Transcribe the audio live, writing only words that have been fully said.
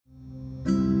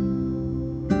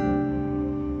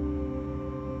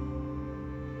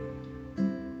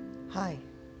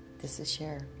This is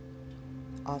Cher,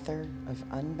 author of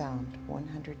Unbound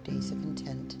 100 Days of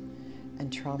Intent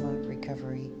and Trauma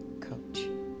Recovery Coach.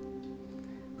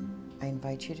 I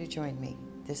invite you to join me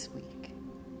this week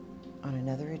on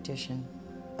another edition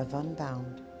of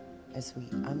Unbound as we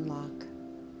unlock,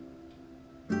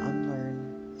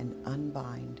 unlearn, and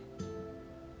unbind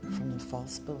from the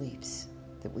false beliefs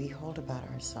that we hold about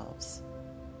ourselves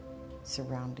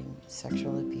surrounding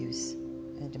sexual abuse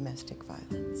and domestic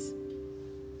violence.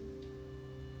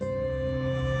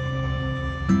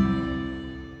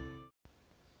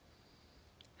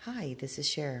 Hi, this is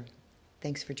Cher.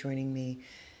 Thanks for joining me,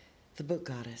 the Book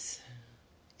Goddess,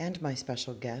 and my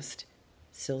special guest,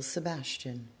 Syl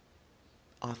Sebastian,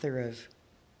 author of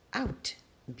Out!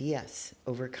 BS,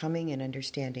 Overcoming and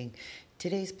Understanding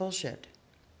Today's Bullshit,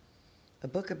 a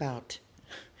book about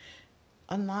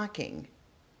unlocking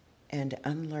and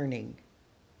unlearning,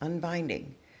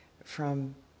 unbinding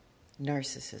from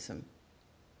narcissism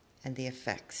and the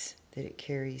effects that it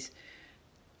carries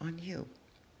on you.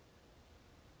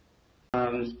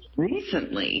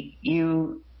 Recently,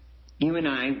 you and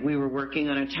I, we were working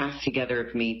on a task together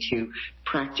of me to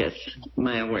practice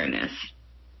my awareness.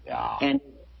 Yeah. And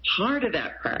part of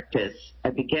that practice, I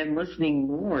began listening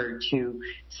more to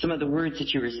some of the words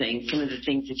that you were saying, some of the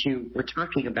things that you were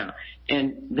talking about.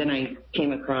 And then I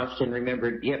came across and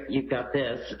remembered, yep, you've got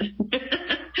this.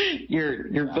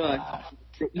 your book.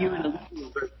 That you and Olivia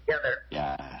wrote together.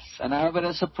 Yes. And I have it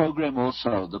as a program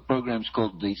also. The program's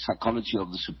called The Psychology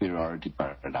of the Superiority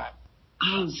Paradigm.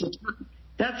 Oh, so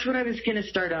that's what I was going to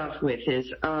start off with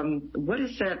is, what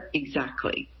is that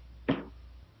exactly?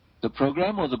 The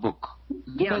program or the book?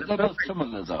 Yeah, They're both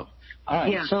similar, though. All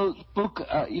right. Yeah. So the book,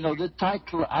 the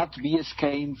title Out! BS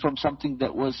came from something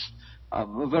that was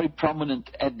very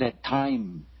prominent at that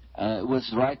time. It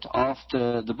was right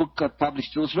after the book got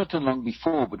published. It was written long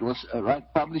before, but it was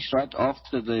published right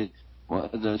after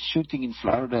the shooting in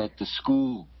Florida at the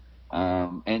school.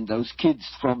 And those kids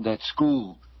from that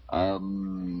school,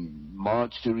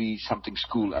 Marjorie something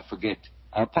school, I forget,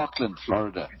 Parkland,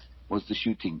 Florida, was the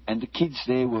shooting. And the kids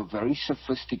there were very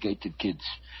sophisticated kids,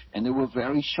 and they were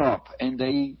very sharp, and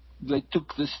they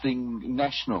took this thing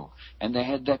national, and they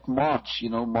had that march,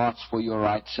 March for Your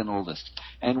Rights and all this.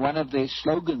 And one of their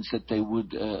slogans that they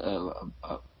would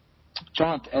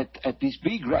chant at these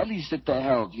big rallies that they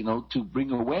held, to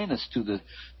bring awareness to the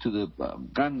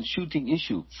gun shooting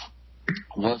issue,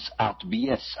 was Out!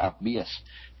 BS, Out! BS.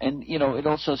 And it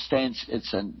also stands.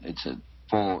 It's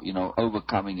for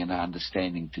overcoming and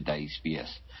understanding today's BS.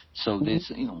 So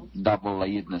there's double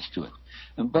layeredness to it.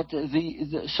 But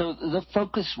so the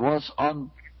focus was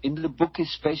on, in the book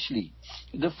especially,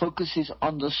 the focus is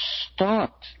on the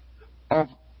start of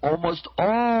almost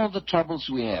all the troubles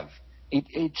we have.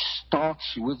 It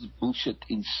starts with bullshit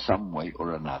in some way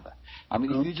or another. I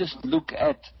mean, if you just look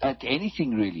at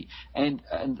anything really, and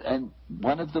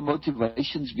one of the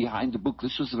motivations behind the book,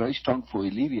 this was very strong for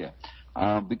Olivia,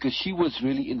 because she was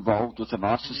really involved with a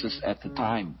narcissist at the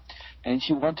time. And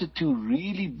she wanted to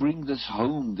really bring this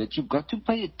home, that you've got to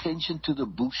pay attention to the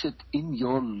bullshit in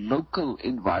your local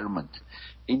environment,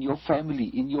 in your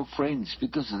family, in your friends,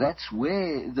 because that's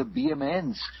where the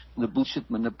BMNs, the bullshit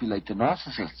manipulator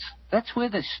narcissists, that's where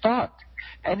they start.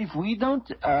 And if we don't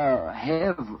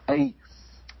have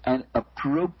an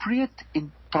appropriate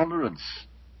intolerance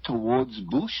towards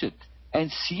bullshit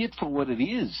and see it for what it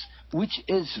is, which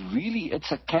is really,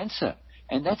 it's a cancer.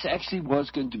 And that's actually was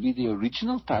going to be the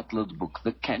original title of the book,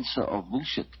 The Cancer of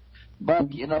Bullshit. But,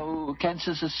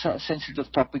 cancer is a sensitive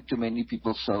topic to many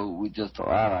people, so we just thought,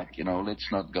 all right,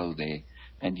 let's not go there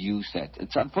and use that.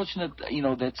 It's unfortunate,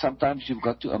 that sometimes you've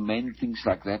got to amend things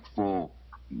like that for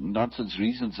nonsense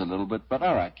reasons a little bit, but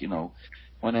all right,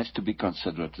 one has to be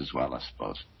considerate as well, I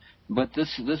suppose. But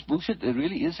this bullshit, it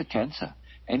really is a cancer.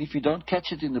 And if you don't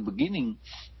catch it in the beginning,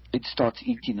 it starts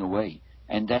eating away.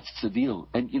 And that's the deal.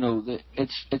 And,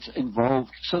 it's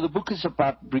involved. So the book is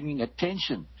about bringing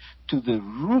attention to the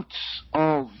roots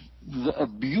of the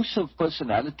abusive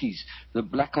personalities, the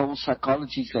black hole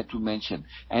psychologies that we mentioned,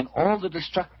 and all the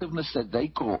destructiveness that they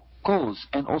cause,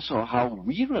 and also how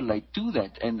we relate to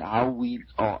that and how we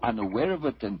are unaware of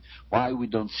it and why we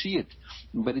don't see it.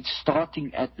 But it's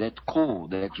starting at that core,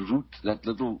 that root, that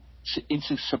little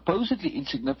supposedly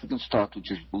insignificant start,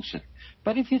 which is bullshit.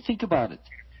 But if you think about it,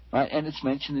 right, and it's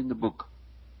mentioned in the book,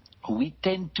 we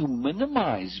tend to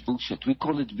minimize bullshit. We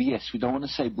call it BS. We don't want to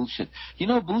say bullshit.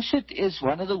 Bullshit is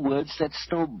one of the words that's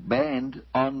still banned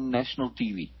on national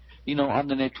TV, on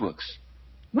the networks.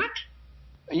 What?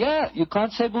 Yeah, you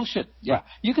can't say bullshit. Yeah,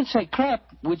 you can say crap,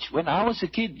 which when I was a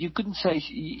kid, you couldn't say,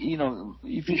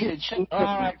 if you said shit, all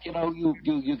right,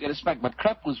 you get a smack. But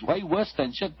crap was way worse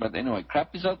than shit. But anyway,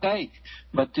 crap is okay.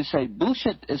 But to say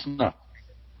bullshit is not.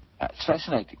 It's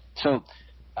fascinating. So,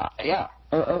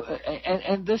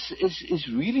 and this is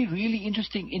really, really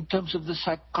interesting in terms of the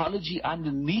psychology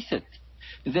underneath it.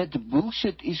 That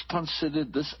bullshit is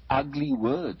considered this ugly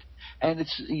word, and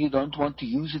you don't want to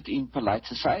use it in polite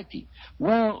society.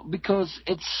 Well, because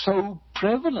it's so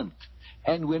prevalent,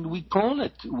 and when we call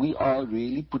it, we are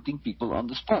really putting people on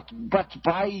the spot. But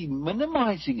by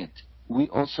minimizing it, we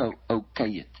also okay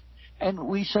it. And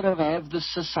we sort of have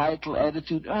this societal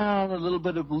attitude, a little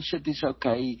bit of bullshit is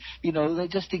okay. They're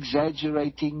just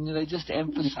exaggerating, they're just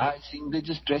emphasizing, they're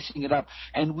just dressing it up.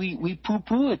 And we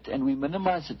poo-poo it, and we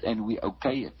minimize it, and we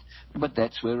okay it. But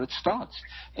that's where it starts.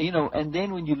 And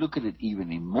then when you look at it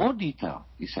even in more detail,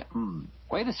 you say,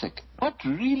 wait a second, what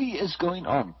really is going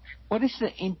on? What is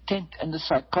the intent and the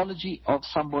psychology of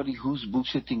somebody who's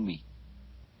bullshitting me?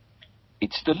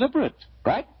 It's deliberate,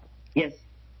 right? Yes.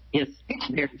 Yes.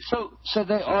 So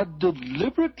they are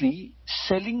deliberately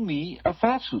selling me a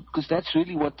falsehood, because that's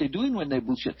really what they're doing when they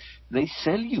bullshit. They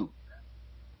sell you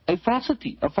a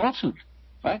falsity, a falsehood,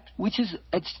 right?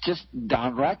 It's just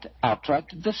outright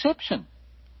deception.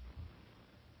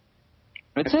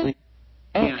 That's it.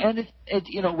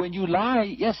 And when you lie,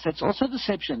 yes, that's also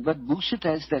deception. But bullshit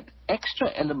has that extra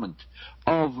element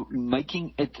of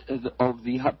making it of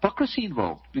the hypocrisy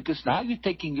involved, because now you're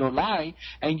taking your lie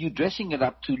and you're dressing it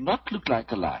up to not look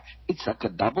like a lie. It's like a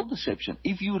double deception.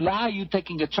 If you lie, you're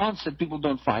taking a chance that people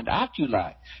don't find out you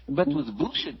lie. But with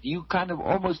bullshit, you kind of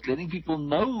almost letting people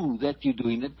know that you're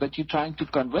doing it, but you're trying to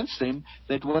convince them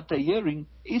that what they're hearing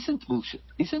isn't bullshit,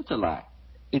 isn't a lie.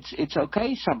 It's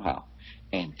okay somehow.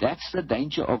 And that's the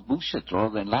danger of bullshit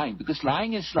rather than lying, because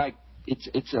lying is like,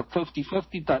 it's a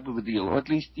 50-50 type of a deal, or at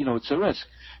least, it's a risk.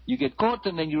 You get caught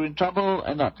and then you're in trouble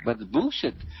and not. But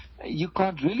bullshit, you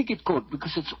can't really get caught,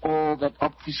 because it's all that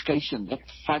obfuscation, that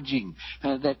fudging,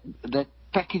 that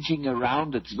packaging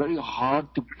around it. It's very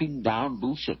hard to pin down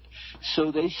bullshit.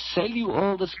 So they sell you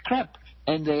all this crap,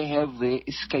 and they have their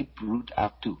escape route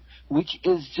out too, which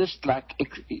is just like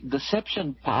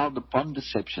deception piled upon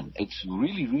deception. It's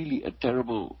really, really a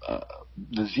terrible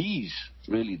disease,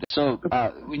 really. So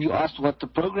when you asked what the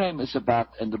program is about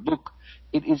in the book,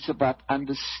 it is about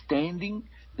understanding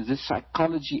the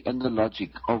psychology and the logic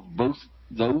of both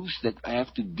those that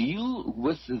have to deal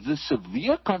with the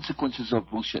severe consequences of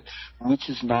bullshit, which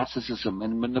is narcissism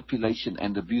and manipulation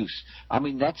and abuse. I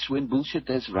mean, that's when bullshit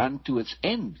has run to its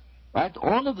end. Right?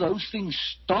 All of those things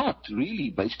start really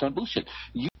based on bullshit.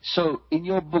 So in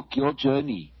your book, your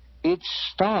journey, it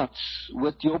starts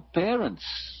with your parents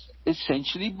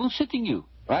essentially bullshitting you,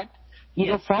 right? Yes.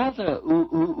 Your father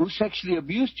who sexually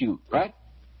abused you, right?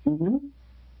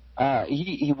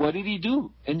 Mm-hmm. What did he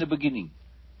do in the beginning?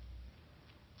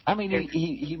 I mean,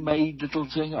 he made little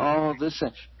thing, this.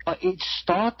 It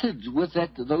started with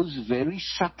those very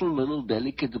subtle little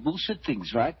delicate bullshit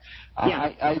things, right?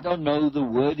 Yeah. I don't know the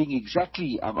wording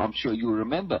exactly. I'm sure you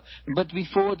remember. But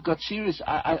before it got serious,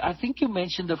 I think you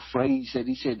mentioned a phrase that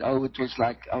he said, it was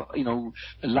like,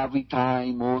 lovey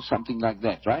time or something like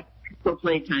that, right? For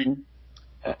playtime.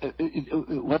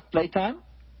 What playtime?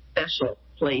 Special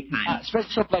playtime.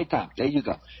 Special playtime. There you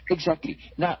go. Exactly.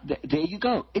 Now, there you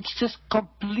go. It's just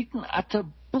complete and utter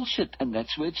bullshit, and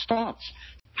that's where it starts.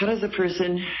 How does a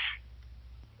person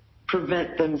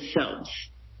prevent themselves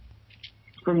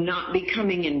from not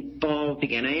becoming involved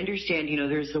again? I understand,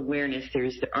 there's awareness,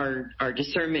 there's our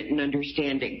discernment and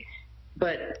understanding.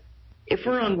 But if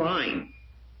we're online,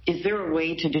 is there a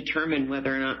way to determine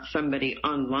whether or not somebody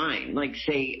online, like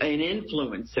say an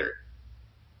influencer,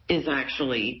 is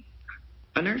actually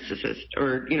a narcissist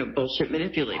or, bullshit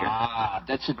manipulator?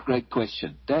 That's a great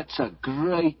question. That's a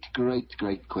great, great,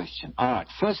 great question. All right.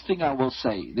 First thing I will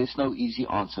say, there's no easy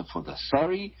answer for this.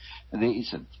 Sorry, there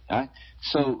isn't. Right?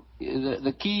 So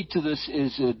the key to this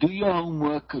is do your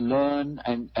homework, learn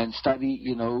and study,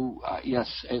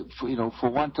 yes, for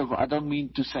want of, I don't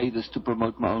mean to say this to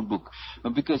promote my own book,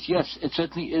 because yes, it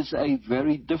certainly is a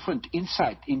very different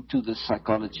insight into the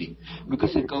psychology,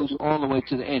 because it goes all the way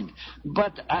to the end.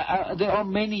 But there are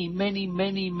many, many,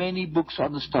 many, many books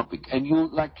on this topic, and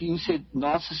like you said,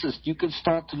 narcissist, you can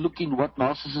start to look in what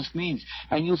narcissist means,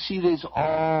 and you'll see there's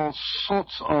all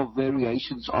sorts of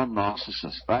variations on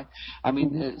narcissist, right? I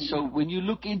mean, so when you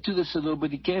look into this a little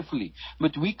bit carefully,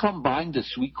 but we combine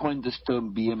this, we coined this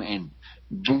term BMN,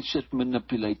 bullshit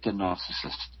manipulator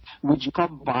narcissist. which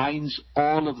combines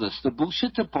all of this. The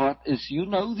bullshitter part is,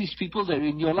 these people, they're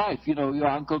in your life. Your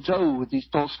Uncle Joe with his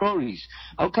tall stories.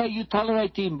 Okay, you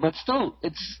tolerate him, but still,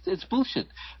 it's bullshit.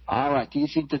 All right,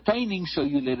 he's entertaining, so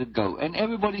you let it go. And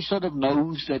everybody sort of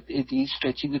knows that it is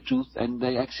stretching the truth, and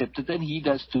they accept it, and he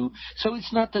does too. So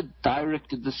it's not a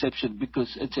direct deception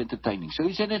because it's entertaining. So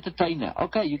he's an entertainer.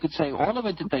 Okay, you could say all of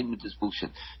entertainment is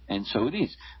bullshit, and so it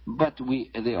is. But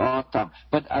there are times.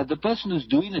 But the person who's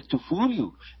doing it to fool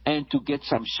you and to get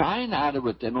some shine out of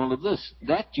it and all of this,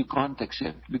 that you can't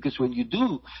accept. Because when you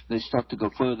do, they start to go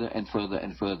further and further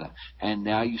and further. And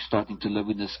now you're starting to live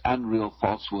in this unreal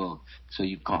false world. So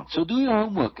you can't. So do your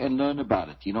homework and learn about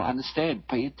it. Understand,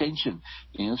 pay attention.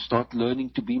 Start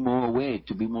learning to be more aware,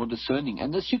 to be more discerning.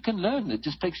 And this you can learn. It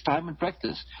just takes time and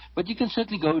practice. But you can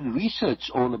certainly go and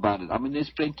research all about it. I mean, there's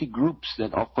plenty of groups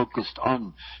that are focused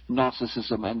on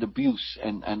narcissism and abuse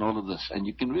and all of this. And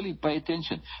you can really pay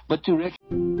attention. But to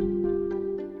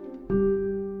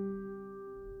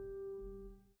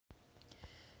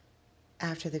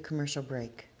After the commercial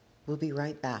break, we'll be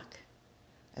right back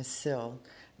as Syl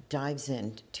dives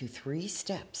into 3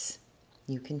 steps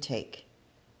you can take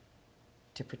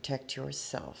to protect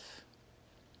yourself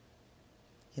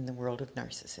in the world of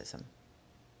narcissism.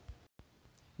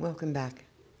 Welcome back.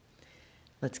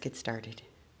 Let's get started.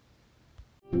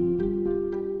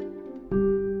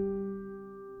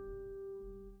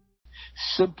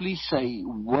 Simply say,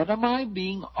 what am I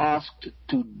being asked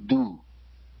to do?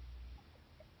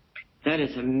 That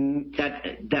is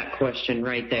that question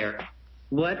right there.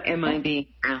 What am I being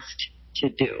asked to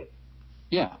do?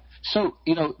 Yeah. So,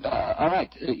 all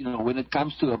right, when it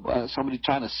comes to somebody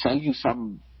trying to sell you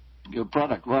your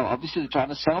product, well, obviously they're trying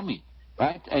to sell me,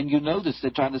 right? And this, they're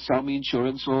trying to sell me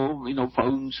insurance or,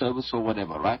 phone service or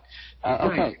whatever, right?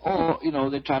 Okay. Or,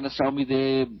 they're trying to sell me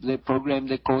their program,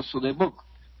 their course, or their book.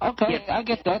 Okay, yeah. I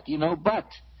get that, but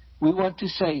we want to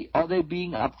say, are they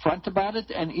being upfront about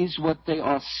it? And is what they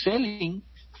are selling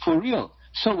for real?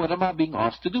 So what am I being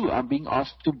asked to do? I'm being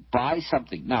asked to buy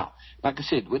something. Now, like I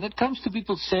said, when it comes to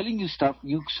people selling you stuff,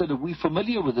 we're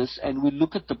familiar with this, and we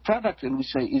look at the product and we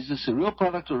say, is this a real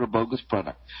product or a bogus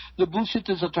product? The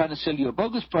bullshitters are trying to sell you a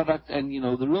bogus product, and,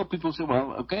 the real people say,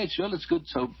 well, okay, it's real, it's good,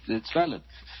 so it's valid.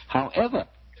 However,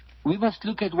 we must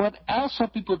look at what else are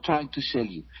people trying to sell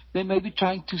you. They may be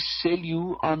trying to sell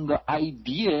you on the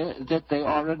idea that they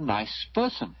are a nice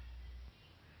person.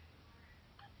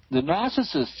 The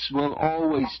narcissists will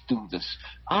always do this.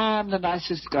 I'm the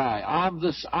nicest guy. I'm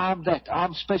this, I'm that.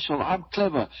 I'm special. I'm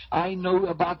clever. I know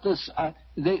about this.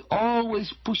 They're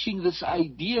always pushing this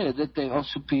idea that they are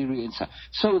superior inside.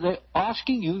 So they're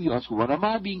asking you ask, what am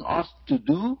I being asked to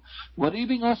do? What are you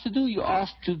being asked to do? You're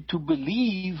asked to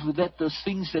believe that the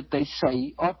things that they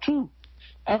say are true.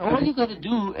 And all you got to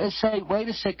do is say, wait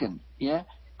a second,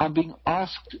 I'm being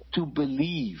asked to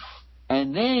believe.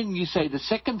 And then you say the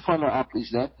second follow-up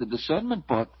is that, the discernment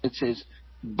part, it says,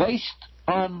 based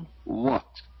on what?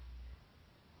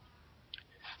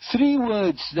 3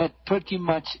 words that pretty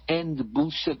much end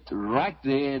bullshit right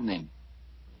there and then.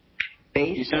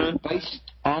 Based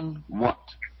on what?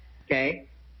 Okay.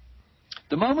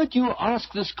 The moment you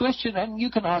ask this question, and you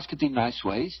can ask it in nice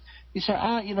ways, you say,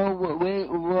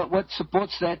 what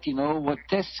supports that? What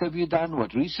tests have you done?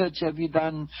 What research have you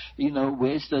done?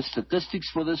 Where's the statistics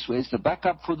for this? Where's the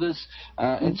backup for this?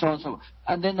 And so on and so on.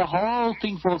 And then the whole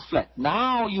thing falls flat.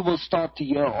 Now you will start to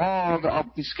hear all the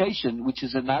obfuscation, which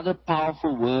is another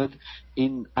powerful word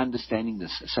in understanding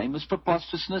this. Same as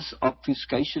preposterousness,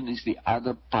 obfuscation is the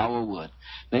other power word.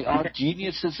 They are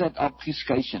geniuses at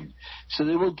obfuscation. So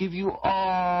they will give you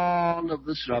all of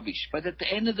this rubbish. But at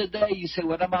the end of the day, you say,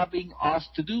 what am I being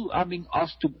asked to do? I'm being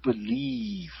asked to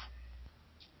believe.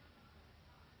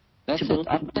 That's it.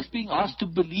 I'm just being asked to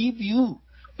believe you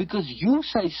because you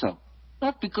say so.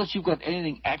 Not because you've got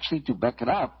anything actually to back it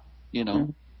up,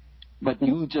 but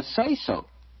you just say so.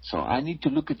 So I need to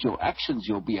look at your actions,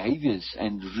 your behaviors,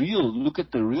 and look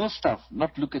at the real stuff,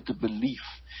 not look at the belief.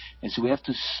 And so we have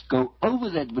to go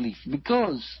over that belief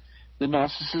because the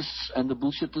narcissists and the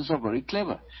bullshitters are very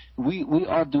clever. We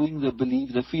are doing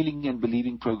the feeling and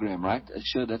believing program, right?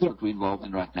 Sure, that's what we're involved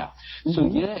in right now. So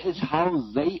here is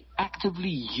how they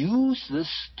actively use this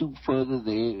to further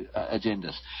their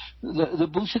agendas. The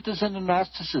bullshitters and the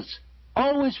narcissists,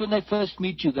 always when they first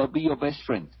meet you, they'll be your best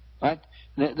friend, right?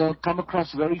 They'll come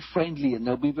across very friendly, and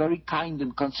they'll be very kind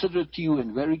and considerate to you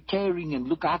and very caring and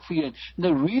look out for you. And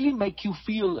they really make you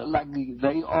feel like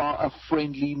they are a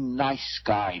friendly, nice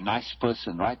guy, nice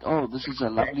person, right? Oh, this is a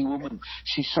lovely woman.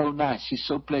 She's so nice. She's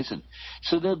so pleasant.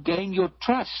 So they'll gain your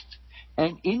trust.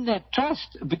 And in that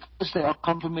trust, because they are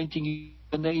complimenting you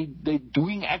and they're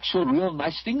doing actual real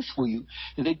nice things for you,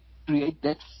 they create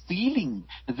that feeling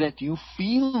that you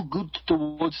feel good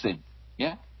towards them.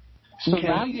 Yeah? So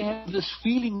now you have this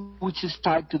feeling which is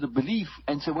tied to the belief,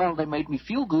 and say, well, they made me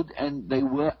feel good and they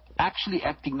were actually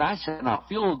acting nice and I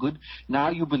feel all good. Now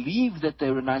you believe that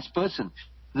they're a nice person.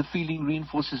 The feeling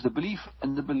reinforces the belief,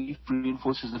 and the belief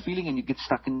reinforces the feeling, and you get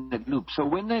stuck in that loop. So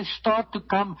when they start to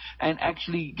come and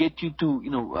actually get you to,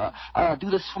 do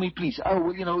this for me, please. Oh,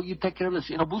 well, you take care of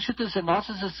this. Bullshitters and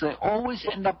narcissists, they always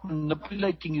end up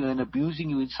manipulating you and abusing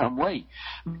you in some way.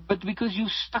 But because you're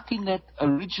stuck in that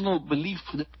original belief,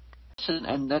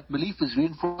 and that belief is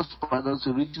reinforced by those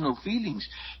original feelings,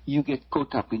 you get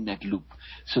caught up in that loop,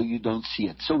 so you don't see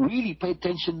it. So really pay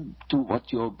attention to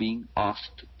what you're being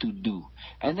asked to do.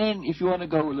 And then if you want to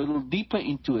go a little deeper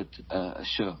into it,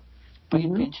 sure, pay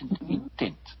attention to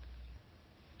intent.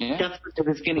 Yeah? That's what I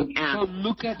was getting at. So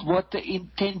look at what the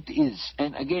intent is.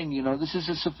 And again, this is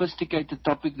a sophisticated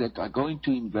topic that I go into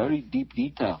in very deep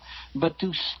detail. But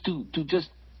to just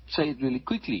say it really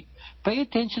quickly, pay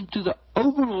attention to the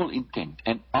overall intent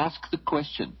and ask the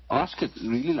question. Ask it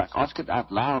really, ask it out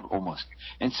loud almost,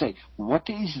 and say, what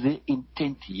is the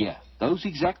intent here? Those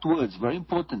exact words, very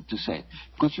important to say,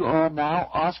 because you are now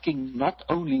asking not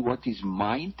only what is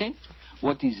my intent,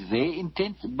 what is their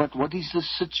intent, but what is the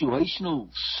situational,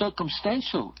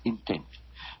 circumstantial intent?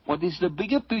 What is the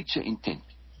bigger picture intent?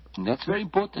 And that's very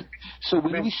important. So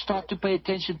when we start to pay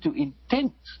attention to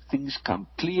intent, things come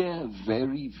clear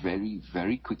very, very,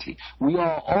 very quickly. We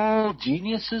are all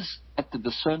geniuses at the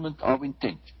discernment of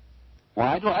intent.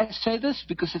 Why do I say this?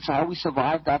 Because it's how we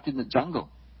survived out in the jungle,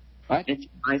 right? It's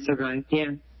how I survived,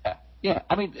 yeah. Yeah,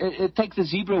 I mean, take the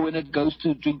zebra when it goes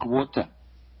to drink water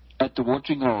at the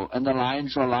watering hole, and the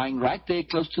lions are lying right there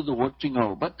close to the watering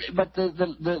hole. But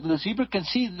the zebra can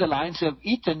see the lions have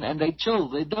eaten and they chill.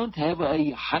 They don't have a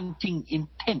hunting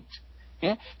intent.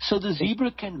 Yeah? So the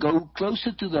zebra can go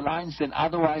closer to the lions than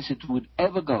otherwise it would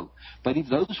ever go. But if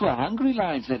those were hungry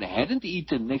lions that hadn't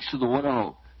eaten next to the water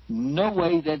hole, no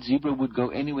way that zebra would go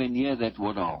anywhere near that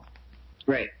water hole.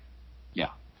 Right. Yeah.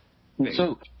 Right.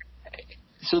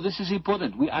 So this is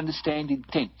important. We understand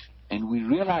intent. And we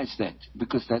realize that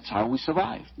because that's how we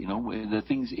survived, the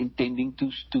things intending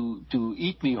to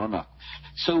eat me or not.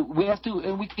 So we have to,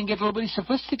 and we can get a little bit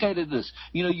sophisticated at this.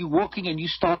 You're walking and you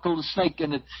startle the snake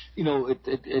and it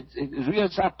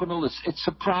rears up and all this. It's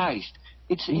surprised.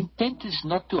 Its intent is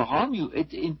not to harm you.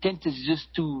 Its intent is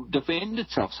just to defend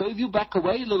itself. So if you back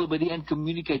away a little bit and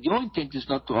communicate your intent is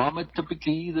not to harm it,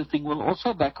 typically the thing will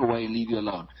also back away and leave you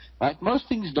alone. Right? Most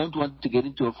things don't want to get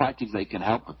into a fight if they can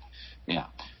help it. Yeah.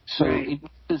 So it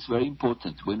is very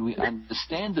important. When we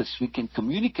understand this, we can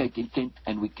communicate intent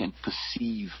and we can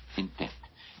perceive intent.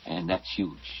 And that's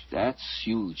huge. That's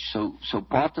huge. So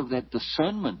part of that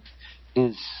discernment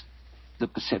is the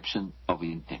perception of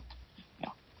intent. Yeah.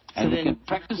 And we can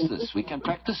practice this. We can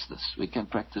practice this.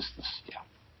 Yeah.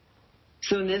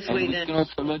 So in this way, we can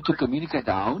also learn to communicate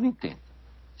our own intent.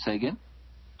 Say again?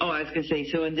 Oh, I was going to say,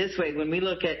 so in this way, when we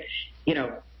look at,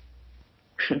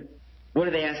 what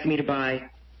are they asking me to buy,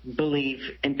 believe,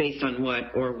 and based on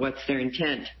what, or what's their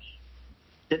intent,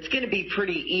 that's going to be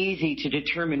pretty easy to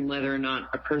determine whether or not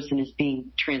a person is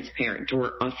being transparent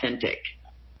or authentic.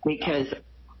 Because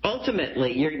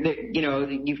ultimately,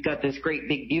 you've got this great,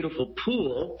 big, beautiful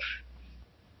pool,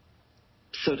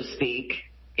 so to speak,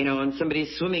 and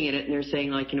somebody's swimming in it and they're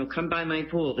saying come by my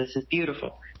pool, this is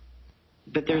beautiful.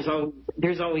 But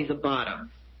there's always a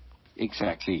bottom.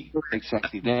 Exactly.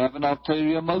 They have an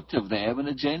ulterior motive. They have an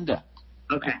agenda.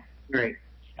 Okay, great.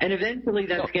 And eventually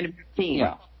that's going to be seen.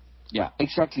 Yeah,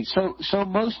 exactly. So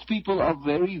most people are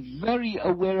very, very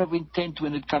aware of intent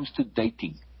when it comes to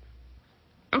dating.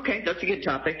 Okay, that's a good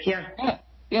topic,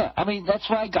 Yeah. I mean, that's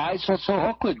why guys are so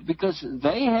awkward, because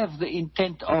they have the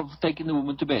intent of taking the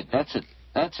woman to bed. That's it.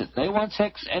 They want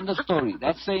sex, end of story.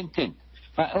 That's the intent.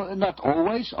 Not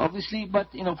always, obviously,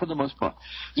 but, for the most part.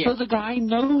 Yeah. So the guy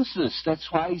knows this. That's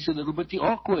why he's a little bit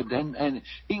awkward.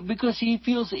 Because he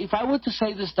feels, if I were to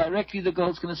say this directly, the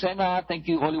girl's going to say, nah, thank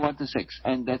you, all you want is sex.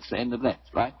 And that's the end of that,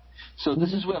 right? So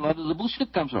this is where a lot of the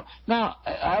bullshit comes from. Now,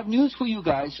 I have news for you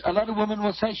guys. A lot of women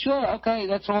will say, sure, okay,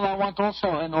 that's all I want also,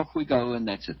 and off we go, and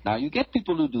that's it. Now, you get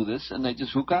people who do this, and they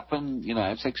just hook up and,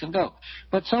 have sex and go.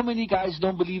 But so many guys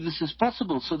don't believe this is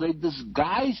possible, so they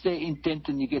disguise their intent,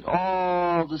 and you get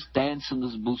all this dance and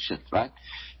this bullshit, right?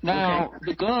 Now,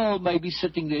 the girl may be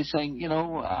sitting there saying,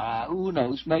 who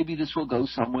knows, maybe this will go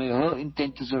somewhere. Her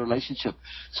intent is a relationship.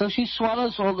 So she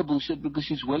swallows all the bullshit because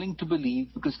she's willing to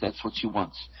believe, because that's what she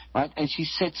wants, right? And she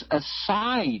sets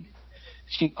aside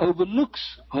she overlooks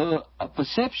her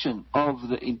perception of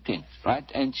the intent, right?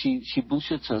 And she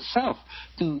bullshits herself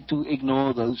to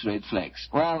ignore those red flags.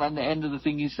 Well, and the end of the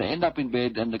thing is they end up in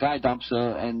bed and the guy dumps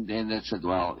her, and then that's it.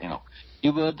 Well,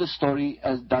 you've heard the story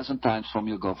a dozen times from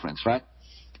your girlfriends, right?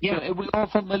 Yeah. So we're all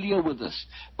familiar with this,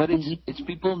 but it's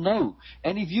people know.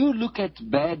 And if you look at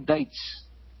bad dates,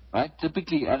 right?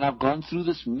 Typically, and I've gone through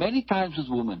this many times with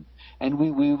women, and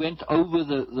we went over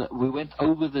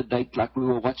the date like we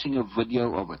were watching a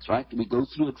video of it, right? We go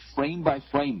through it frame by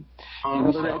frame, and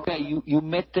we say, okay, you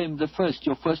met them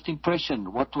your first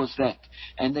impression. What was that?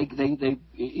 And they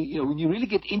when you really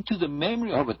get into the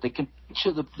memory of it, they can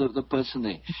picture the person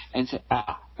there and say,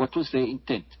 what was their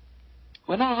intent?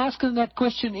 When I ask them that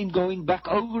question in going back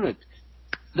over it,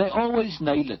 they always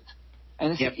nail it.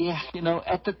 And they say,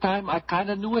 at the time I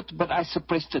kind of knew it, but I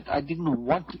suppressed it. I didn't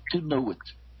want to know it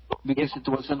because it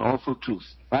was an awful truth,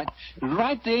 right?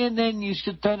 Right there and then you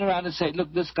should turn around and say,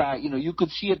 look, this guy, you could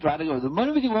see it right away. The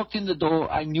moment he walked in the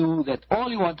door, I knew that all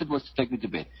he wanted was to take me to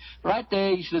bed. Right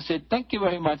there, you should have said, thank you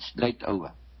very much, date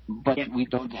over. But we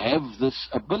don't have this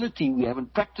ability. We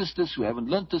haven't practiced this. We haven't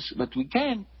learned this, but we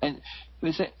can. And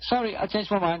we say, sorry, I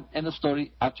changed my mind. End of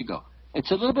story. Out you go.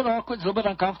 It's a little bit awkward. It's a little bit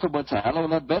uncomfortable. It's a hell of a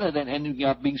lot better than ending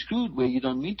up being screwed where you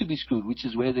don't mean to be screwed, which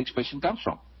is where the expression comes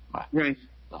from. Right.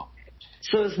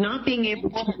 So it's not being able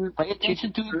to pay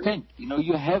attention to intent.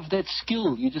 You have that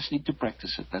skill. You just need to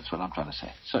practice it. That's what I'm trying to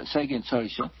say. So say again. Sorry,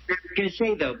 Sean. I was going to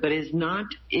say though, but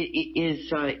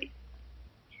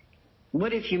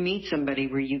what if you meet somebody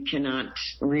where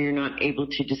you're not able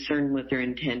to discern what their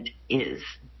intent is?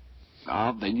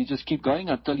 Then you just keep going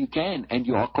until you can, and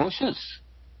you are cautious.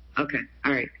 Okay,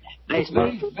 all right. It's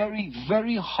very, very,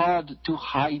 very hard to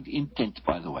hide intent,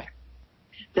 by the way.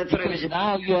 That's what I was.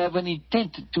 Now you have an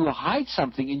intent to hide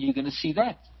something, and you're going to see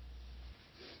that.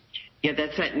 Yeah,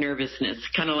 that's that nervousness,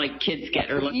 kind of like kids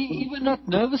get. Or even not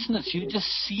nervousness, you just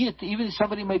see it. Even if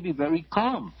somebody may be very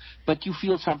calm, but you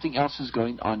feel something else is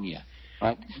going on here.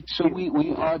 Right? So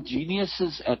we are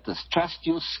geniuses at this. Trust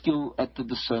your skill at the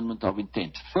discernment of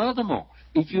intent. Furthermore,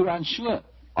 if you're unsure,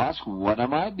 ask, what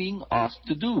am I being asked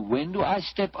to do? When do I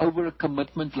step over a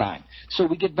commitment line? So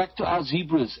we get back to our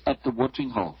zebras at the watering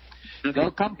hole. Okay.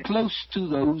 They'll come close to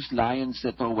those lions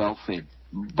that are well fed.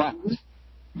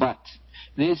 But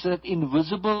there's that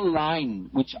invisible line,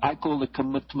 which I call the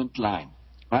commitment line.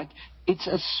 Right? It's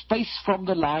a space from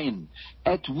the lion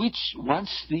at which once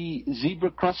the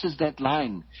zebra crosses that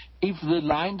line, if the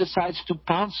lion decides to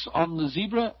pounce on the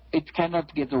zebra, it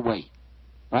cannot get away.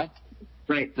 Right?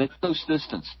 Right. That's close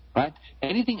distance. Right?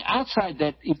 Anything outside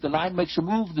that, if the lion makes a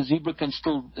move, the zebra can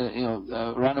still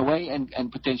run away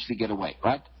and potentially get away.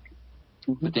 Right?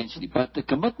 Mm-hmm. Potentially. But the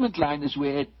commitment line is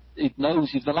where it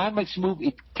knows if the lion makes a move,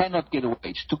 it cannot get away.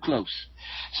 It's too close.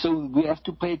 So we have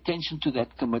to pay attention to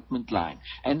that commitment line.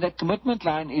 And that commitment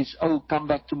line is, come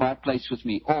back to my place with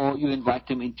me. Or you invite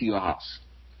them into your house.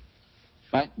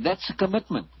 Right? That's a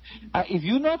commitment. If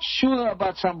you're not sure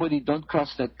about somebody, don't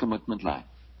cross that commitment line.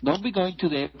 Don't be going to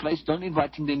their place. Don't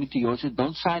inviting them into yours.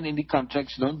 Don't sign any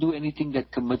contracts. Don't do anything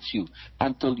that commits you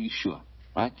until you're sure.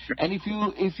 Right? And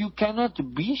if you cannot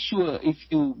be sure, if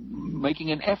you're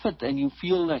making an effort and you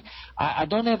feel like I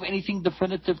don't have anything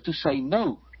definitive to say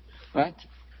no, right?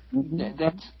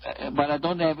 Mm-hmm. But I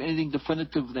don't have anything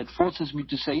definitive that forces me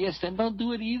to say yes, then don't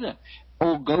do it either.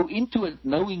 Or go into it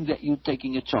knowing that you're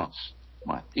taking a chance.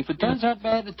 Right? If it turns out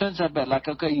bad, it turns out bad. Like,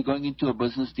 okay, you're going into a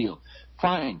business deal.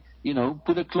 Fine.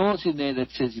 Put a clause in there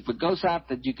that says if it goes out,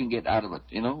 that you can get out of it.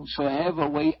 So have a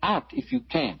way out if you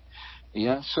can.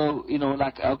 Yeah, so,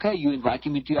 like, okay, you're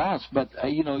inviting me to your house, but,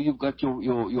 you've got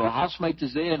your housemate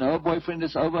is there and her boyfriend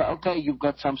is over. Okay, you've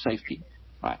got some safety.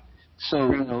 Right. So,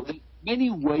 there are many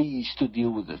ways to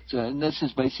deal with it. And this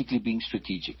is basically being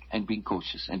strategic and being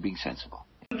cautious and being sensible.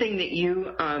 Something that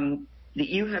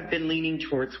you have been leaning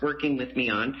towards working with me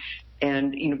on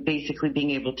and, basically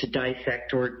being able to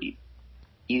dissect or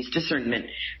use discernment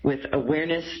with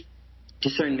awareness,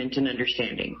 discernment, and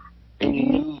understanding. And you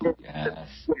need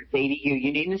this, ADU.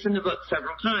 You name this in the book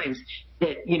several times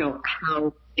that,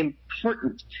 how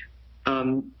important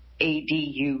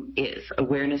ADU is,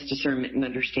 awareness, discernment, and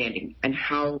understanding, and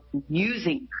how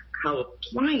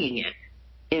applying it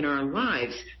in our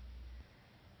lives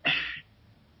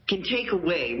can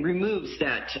removes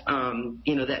that,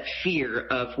 that fear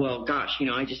of, well, gosh,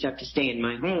 I just have to stay in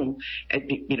my home,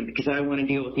 because I want to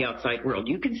deal with the outside world.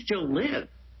 You can still live,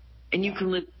 and you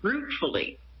can live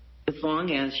fruitfully, as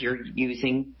long as you're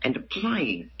using and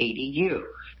applying ADU.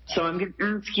 So I'm going to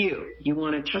ask you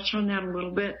want to touch on that a little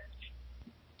bit?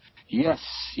 Yes,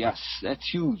 that's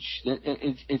huge.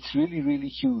 It's really, really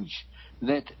huge.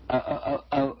 that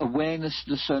awareness,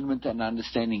 discernment, and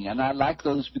understanding. And I like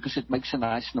those because it makes a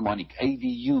nice mnemonic.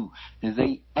 ADU.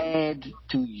 They add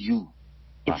to you.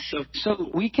 So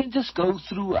we can just go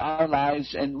through our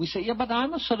lives and we say, yeah, but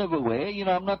I'm a sort of aware.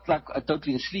 I'm not like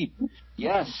totally asleep.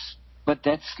 Yes, but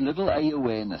that's little a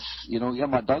awareness. Yeah,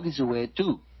 my dog is aware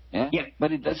too. Yeah?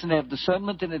 But it doesn't have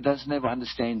discernment and it doesn't have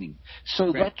understanding.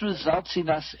 So that results in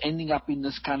us ending up in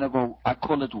this kind of I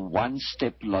call it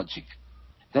one-step logic.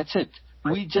 That's it.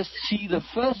 We just see the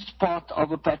first part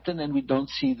of a pattern and we don't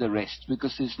see the rest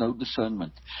because there's no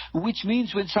discernment. Which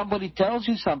means when somebody tells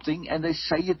you something and they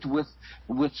say it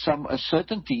with some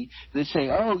certainty, they say,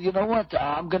 oh, you know what,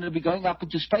 I'm going to be going up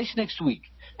into space next week.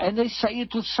 And they say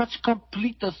it with such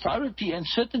complete authority and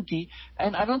certainty,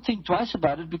 and I don't think twice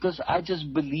about it because I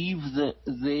just believe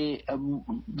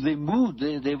their mood,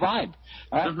 their vibe.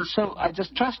 So I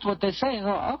just trust what they say. And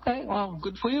okay, well,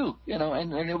 good for you,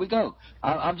 and there we go.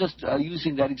 I'm just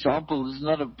using that example. This is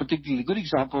not a particularly good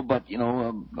example, but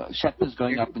Shatner's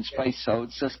going up in space, so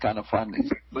it's just kind of fun.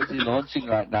 He's busy launching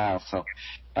right now, so.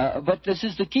 But this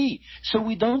is the key. So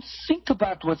we don't think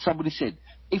about what somebody said.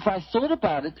 If I thought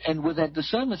about it and with that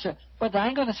discernment, say, but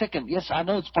hang on a second. Yes, I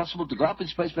know it's possible to go up in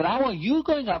space, but how are you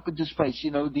going up into space?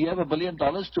 Do you have $1 billion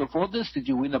to afford this? Did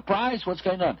you win a prize? What's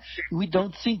going on? We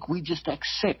don't think. We just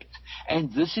accept.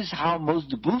 And this is how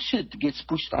most bullshit gets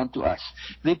pushed onto us.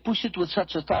 They push it with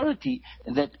such authority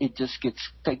that it just gets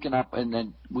taken up and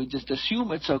then we just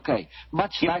assume it's okay.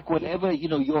 Much like whatever,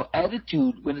 your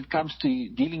attitude when it comes to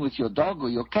dealing with your dog or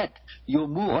your cat, your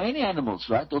mood, or any animals,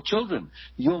 right, or children,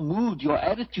 your mood, your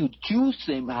attitude cues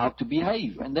them how to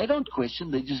behave. And they don't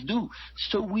question, they just do.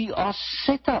 So we are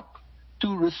set up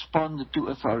to respond to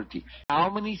authority. How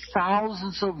many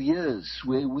thousands of years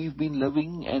where we've been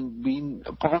living and been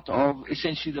a part of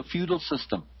essentially the feudal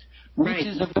system, which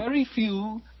is a very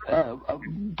few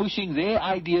pushing their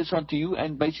ideas onto you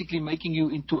and basically making you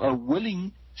into a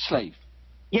willing slave.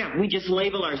 Yeah, we just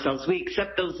label ourselves. We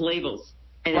accept those labels.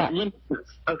 And it limits us.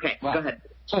 Okay, go ahead.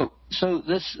 So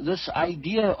this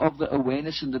idea of the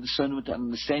awareness and the discernment and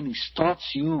understanding starts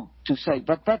you to say,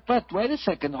 but wait a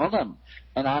second, hold on.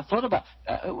 And I thought about,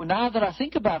 now that I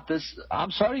think about this,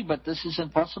 I'm sorry, but this is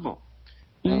impossible.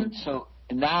 Mm-hmm. And so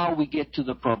now we get to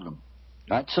the problem.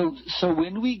 Right? So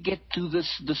when we get to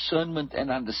this discernment and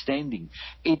understanding,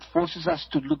 it forces us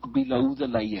to look below the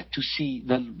layer, to see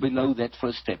below that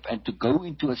first step, and to go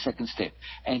into a second step,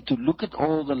 and to look at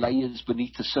all the layers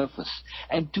beneath the surface,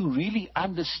 and to really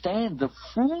understand the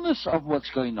fullness of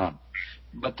what's going on.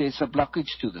 But there's a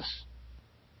blockage to this,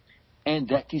 and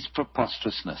that is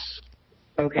preposterousness.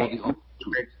 Okay. Or the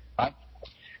truth, right?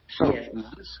 So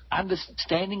this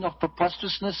understanding of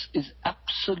preposterousness is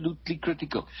absolutely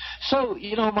critical. So,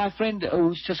 my friend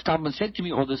who's just come and said to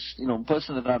me, or this,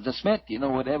 person that I've just met,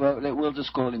 whatever, we'll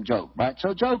just call him Joe, right?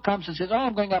 So Joe comes and says,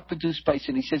 I'm going up into space,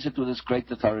 and he says it with this great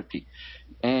authority.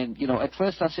 And, at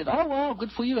first I said, oh, well,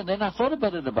 good for you. And then I thought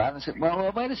about it and said,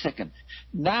 well, wait a second.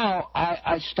 Now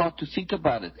I start to think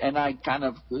about it, and I kind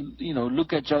of,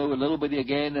 look at Joe a little bit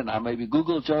again, and I maybe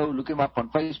Google Joe, look him up on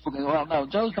Facebook, and well, no,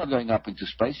 Joe's not going up into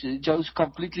space. Joe's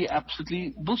completely,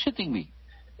 absolutely bullshitting me.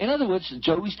 In other words,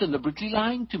 Joe is deliberately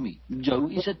lying to me. Joe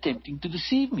is attempting to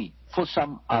deceive me for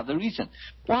some other reason.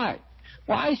 Why?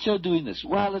 Why is Joe doing this?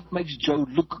 Well, it makes Joe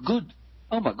look good.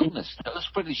 Oh, my goodness, that was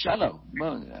pretty shallow.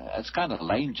 Well, it's kind of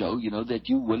lame, Joe, that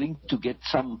you're willing to get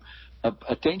some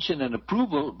attention and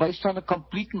approval based on a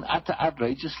complete and utter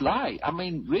outrageous lie. I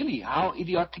mean, really, how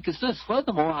idiotic is this?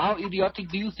 Furthermore, how idiotic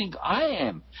do you think I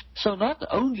am? So not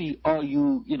only are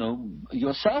you,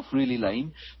 yourself really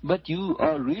lame, but you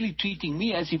are really treating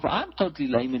me as if I'm totally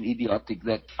lame and idiotic,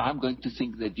 that I'm going to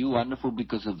think that you're wonderful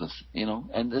because of this,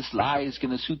 and this lie is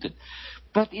going to suit it.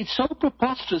 But it's so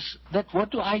preposterous that what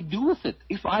do I do with it?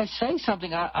 If I say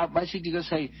something, I basically go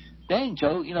say, dang,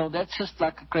 Joe, that's just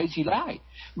like a crazy lie.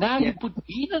 Now you put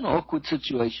me in an awkward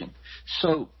situation.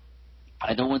 So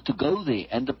I don't want to go there.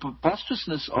 And the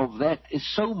preposterousness of that is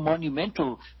so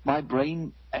monumental, my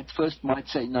brain at first might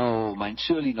say, no, man,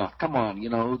 surely not. Come on,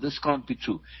 this can't be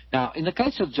true. Now, in the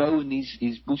case of Joe and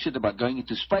his bullshit about going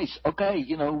into space, okay,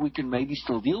 we can maybe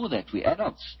still deal with that. We're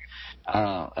adults.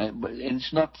 And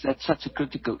it's not that's such a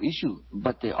critical issue.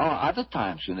 But there are other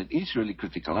times when it is really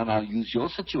critical, and I'll use your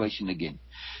situation again.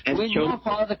 And when your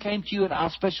father came to you at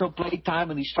our special playtime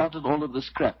and he started all of this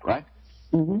crap, right?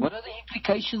 Mm-hmm. What are the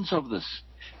implications of this?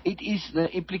 It is the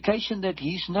implication that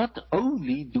he's not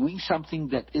only doing something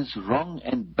that is wrong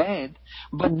and bad,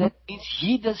 but that means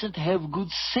he doesn't have good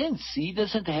sense. He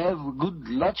doesn't have good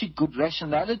logic, good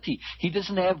rationality. He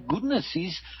doesn't have goodness.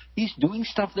 He's doing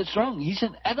stuff that's wrong. He's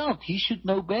an adult. He should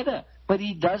know better, but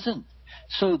he doesn't.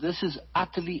 So this is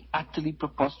utterly, utterly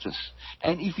preposterous.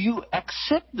 And if you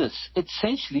accept this, it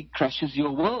essentially crashes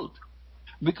your world.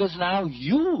 Because now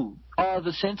you are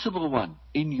the sensible one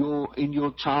in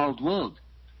your child world.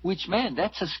 Which, man,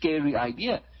 that's a scary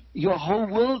idea. Your whole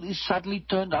world is suddenly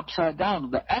turned upside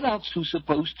down. The adults who are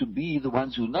supposed to be the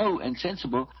ones who know and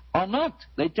sensible are not.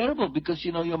 They're terrible because,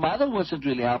 your mother wasn't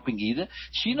really helping either.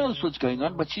 She knows what's going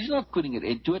on, but she's not putting it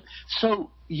into it.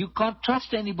 So you can't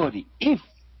trust anybody if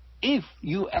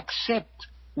you accept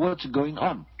what's going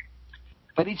on.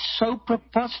 But it's so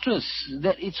preposterous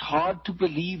that it's hard to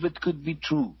believe it could be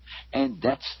true. And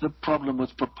that's the problem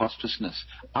with preposterousness.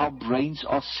 Our brains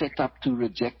are set up to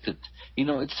reject it.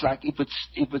 It's like if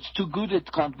it's too good,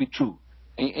 it can't be true.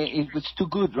 If it's too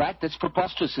good, right, that's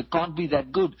preposterous. It can't be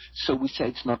that good. So we say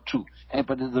it's not true.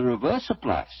 But the reverse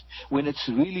applies. When it's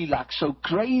really like so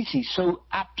crazy, so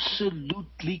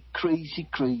absolutely crazy,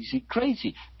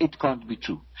 it can't be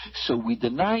true. So we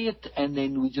deny it, and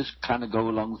then we just kind of go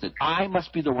along with it. I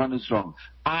must be the one who's wrong.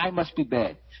 I must be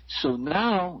bad. So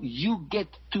now you get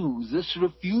to this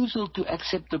refusal to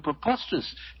accept the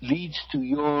preposterous leads to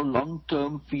your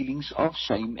long-term feelings of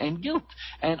shame and guilt.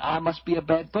 And I must be a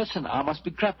bad person. I must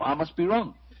be crap. I must be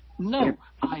wrong. No,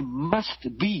 I must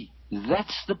be.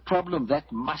 That's the problem. That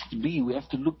must be. We have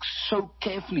to look so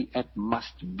carefully at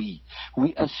must be.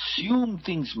 We assume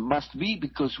things must be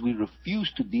because we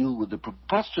refuse to deal with the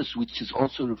preposterous, which is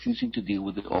also refusing to deal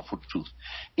with the awful truth.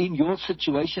 In your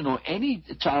situation or any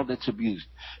child that's abused,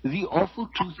 the awful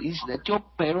truth is that your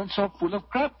parents are full of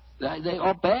crap. They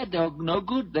are bad. They are no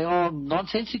good. They are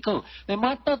nonsensical. They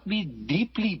might not be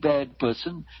deeply bad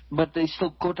person, but they're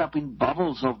still caught up in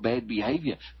bubbles of bad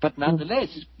behavior. But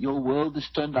nonetheless, your world is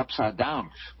turned upside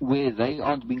down where they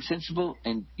aren't being sensible,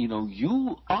 and,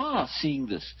 you are seeing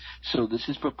this. So this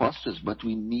is preposterous, but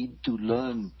we need to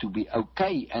learn to be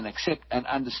okay and accept and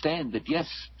understand that, yes,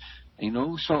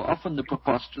 so often the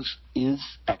preposterous is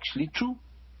actually true.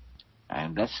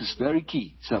 And this is very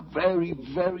key. It's a very,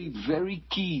 very, very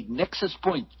key nexus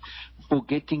point for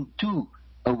getting to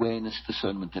awareness,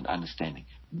 discernment, and understanding.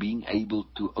 Being able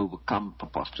to overcome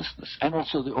preposterousness and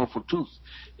also the awful truth.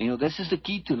 This is the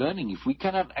key to learning. If we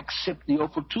cannot accept the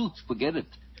awful truth, forget it.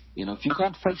 If you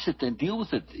can't face it and deal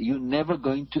with it, you're never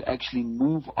going to actually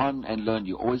move on and learn.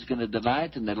 You're always going to deny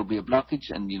it, and that'll be a blockage,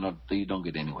 and you don't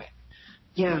get anywhere.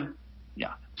 Yeah.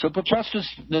 Yeah. So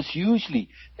preposterousness usually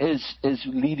is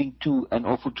leading to an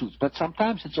awful truth. But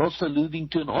sometimes it's also leading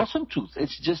to an awesome truth.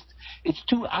 It's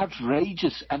too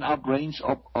outrageous, and our brains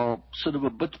are sort of a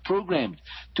bit programmed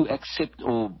to accept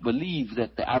or believe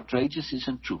that the outrageous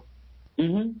isn't true.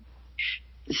 Mm-hmm.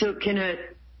 So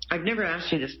I've never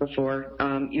asked you this before,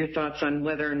 your thoughts on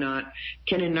whether or not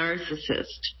can a narcissist,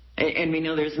 and we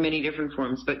know there's many different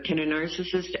forms, but can a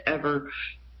narcissist ever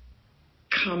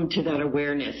come to that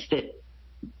awareness that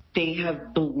they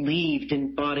have believed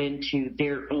and bought into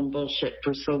their own bullshit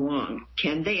for so long?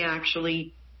 Can they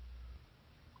actually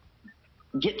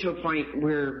get to a point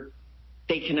where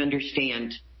they can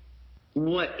understand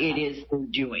what it is they're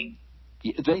doing?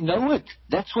 They know it.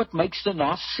 That's what makes the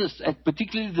narcissist, and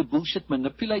particularly the bullshit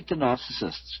manipulator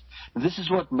narcissists. This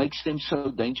is what makes them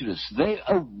so dangerous. They're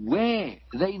aware.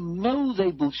 They know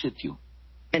they bullshit you.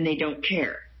 And they don't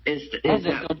care. They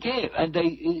don't care. And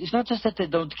it's not just that they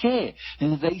don't care.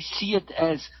 They see it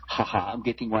as, haha, I'm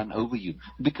getting one over you.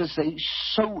 Because they're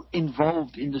so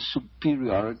involved in the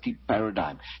superiority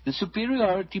paradigm. The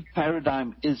superiority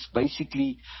paradigm is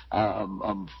basically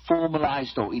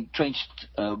formalized or entrenched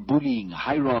bullying,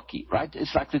 hierarchy, right?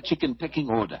 It's like the chicken pecking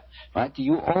order, right?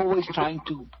 You're always trying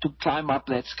to climb up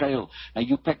that scale. And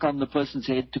you peck on the person's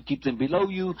head to keep them below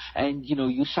you. And,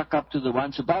 you suck up to the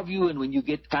ones above you. And when you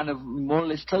get kind of more or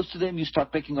less close to them, you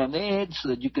start pecking on their heads so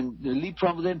that you can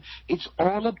leapfrog them. It's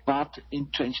all about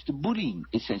entrenched bullying,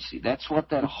 essentially. That's what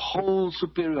that whole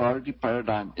superiority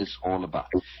paradigm is all about.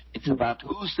 It's about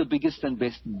who's the biggest and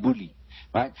best bully,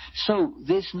 right? So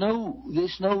there's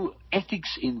no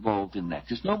ethics involved in that.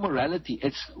 There's no morality.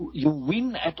 It's you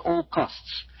win at all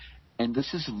costs. And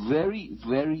this is very,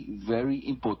 very, very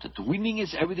important. Winning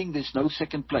is everything. There's no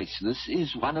second place. This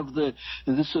is one of the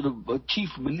sort of chief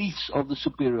beliefs of the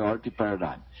superiority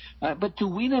paradigm. But to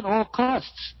win at all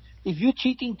costs. If you're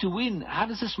cheating to win, how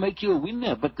does this make you a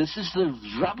winner? But this is the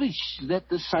rubbish that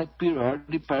the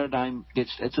superiority paradigm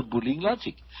gets. It's a bullying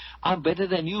logic. I'm better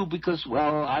than you because,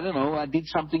 well, I don't know, I did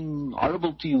something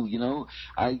horrible to you,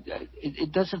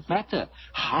 It doesn't matter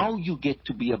how you get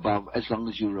to be above as long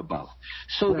as you're above.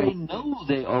 So They know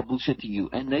they are bullshitting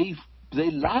you, and they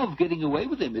love getting away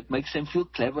with them. It makes them feel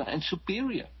clever and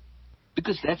superior.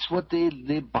 because that's what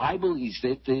their Bible is,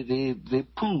 their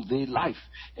pull, their life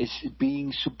is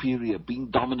being superior, being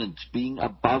dominant, being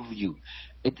above you.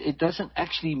 It doesn't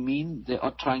actually mean they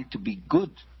are trying to be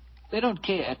good. They don't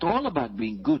care at all about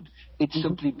being good. It's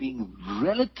simply being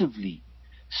relatively,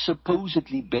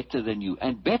 supposedly better than you.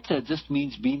 And better just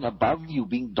means being above you,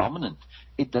 being dominant.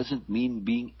 It doesn't mean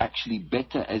being actually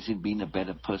better as in being a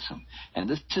better person. And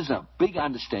this is a big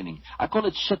understanding. I call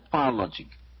it shit pile logic.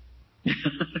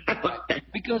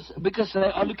 because they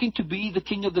are looking to be the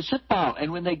king of the shit pile.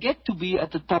 And when they get to be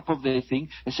at the top of their thing,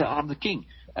 they say, I'm the king.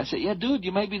 I say, yeah, dude,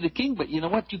 you may be the king, but you know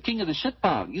what? You're king of the shit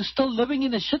pile. You're still living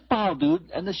in a shit pile,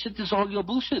 dude, and the shit is all your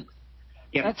bullshit.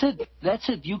 Yeah. That's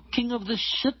it. You king of the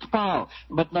shit pile.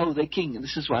 But no, they're king.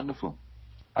 This is wonderful.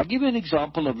 I'll give you an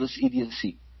example of this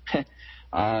idiocy.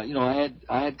 I had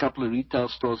a couple of retail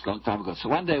stores a long time ago. So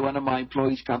one day, one of my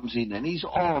employees comes in, and he's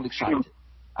all excited.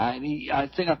 And I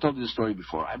think I told you the story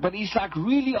before. But he's like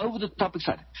really over the top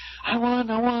excited. I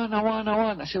won.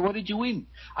 I said, what did you win?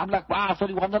 I'm like, wow, I thought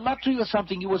he won the lottery or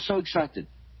something. He was so excited.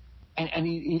 And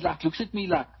he like looks at me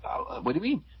like, what do you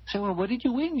mean? I said, well, what did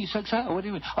you win? You're so excited. What do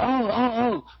you mean?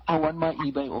 Oh, I won my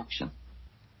eBay auction.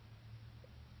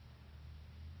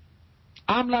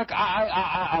 I'm like,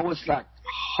 I was like,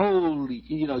 holy,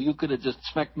 you could have just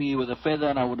smacked me with a feather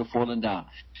and I would have fallen down.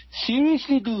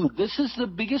 Seriously, dude, this is the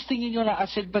biggest thing in your life. I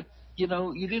said, but, you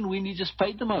didn't win, you just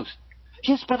paid the most.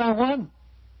 Yes, but I won.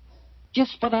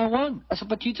 I said,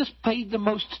 but you just paid the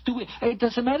most to win. It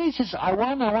doesn't matter. He says, I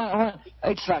won.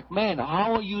 It's like, man,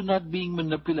 how are you not being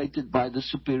manipulated by the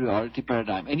superiority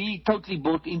paradigm? And he totally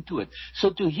bought into it.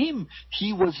 So to him,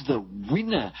 he was the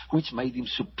winner, which made him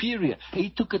superior. He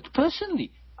took it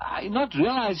personally. Not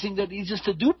realizing that he's just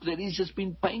a dupe, that he's just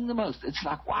been paying the most. It's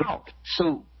like, wow.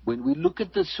 So when we look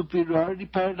at the superiority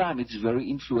paradigm, it's very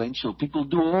influential. People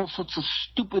do all sorts of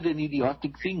stupid and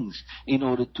idiotic things in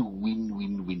order to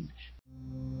win.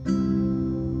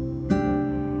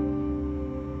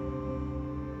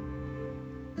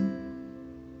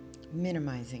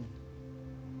 Minimizing.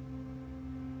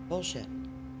 Bullshit.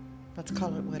 Let's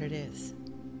call it what it is.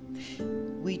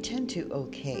 We tend to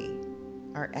okay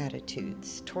our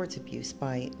attitudes towards abuse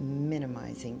by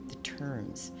minimizing the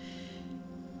terms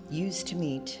used to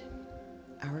meet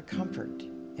our comfort,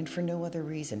 and for no other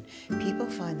reason. People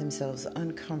find themselves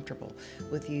uncomfortable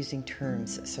with using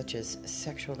terms such as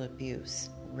sexual abuse,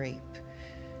 rape,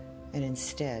 and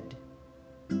instead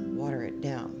water it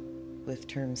down with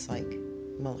terms like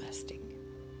molesting.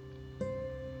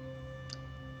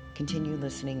 Continue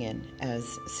listening in as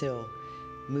Sil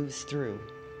moves through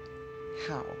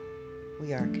how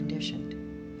we are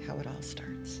conditioned, how it all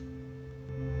starts.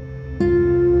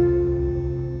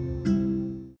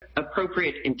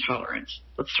 Appropriate intolerance.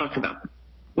 Let's talk about that.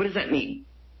 What does that mean?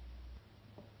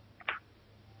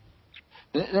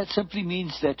 That simply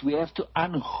means that we have to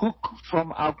unhook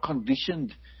from our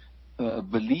conditioned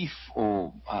belief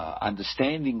or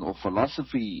understanding or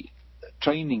philosophy,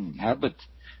 training, habit,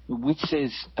 which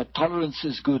says tolerance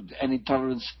is good and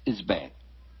intolerance is bad.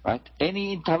 Right?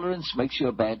 Any intolerance makes you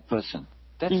a bad person.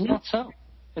 That's not so.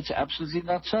 It's absolutely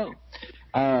not so.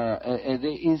 There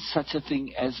is such a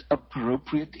thing as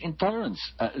appropriate intolerance,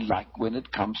 like when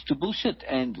it comes to bullshit.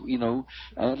 And,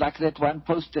 like that one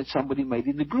post that somebody made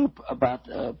in the group about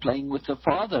playing with her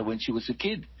father when she was a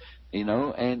kid,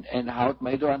 and how it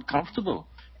made her uncomfortable.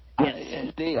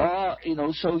 Yes. They are,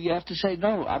 so you have to say,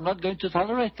 no, I'm not going to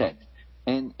tolerate that.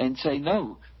 And say,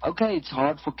 no, okay, it's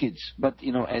hard for kids. But,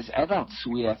 as adults,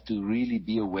 we have to really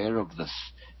be aware of this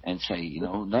and say,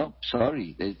 no,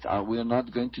 sorry, we're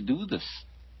not going to do this.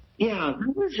 Yeah,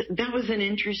 that was an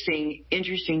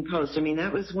interesting post. I mean,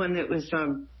 that was one that was,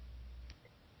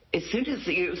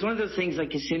 it was one of those things,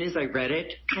 like as soon as I read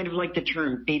it, kind of like the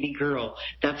term baby girl,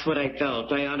 that's what I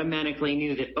felt. I automatically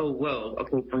knew that, oh, whoa,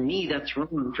 okay, for me, that's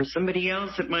wrong. For somebody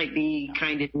else, it might be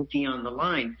kind of iffy on the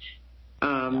line.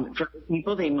 For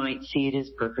people, they might see it as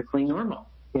perfectly normal.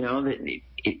 That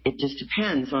it just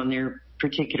depends on their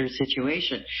particular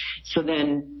situation. So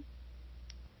then,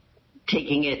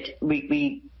 taking it,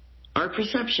 our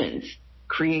perceptions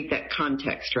create that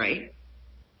context, right?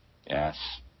 Yes.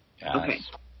 Okay.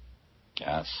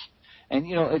 Yes. And,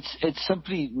 it's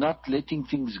simply not letting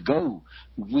things go,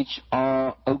 which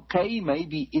are okay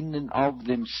maybe in and of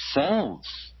themselves.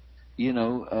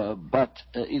 But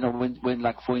when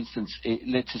like, for instance,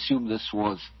 let's assume this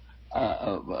was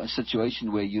a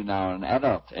situation where you now are an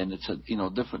adult and it's a,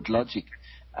 different logic.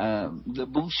 The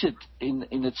bullshit in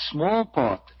its small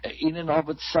part, in and of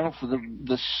itself,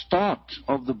 the start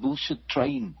of the bullshit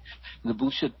train, the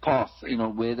bullshit path,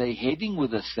 where they're heading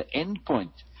with us, the end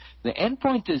point. The end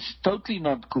point is totally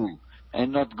not cool.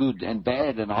 and not good and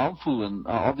bad and harmful and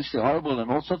obviously horrible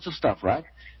and all sorts of stuff, right?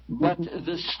 But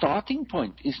the starting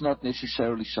point is not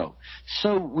necessarily so.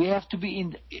 So we have to be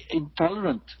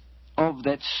intolerant of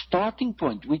that starting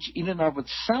point, which in and of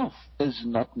itself is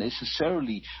not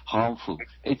necessarily harmful.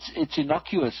 It's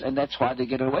innocuous, and that's why they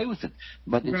get away with it.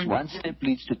 But it's one step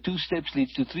leads to 2 steps,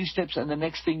 leads to 3 steps, and the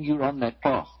next thing you're on that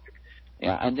path.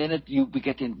 Yeah, and then you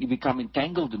become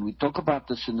entangled, and we talk about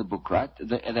this in the book, right?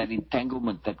 That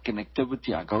entanglement, that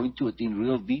connectivity. I go into it in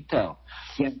real detail.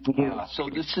 Yes, we do. So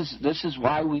this is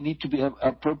why we need to be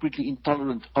appropriately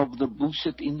intolerant of the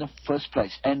bullshit in the first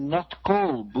place, and not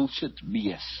call bullshit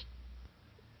BS.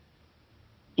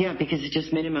 Yeah, because it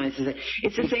just minimizes it.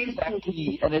 It's the same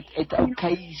thing. And it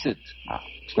okays it.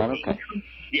 It's not okay.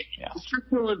 Yeah.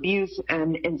 Sexual abuse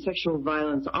and sexual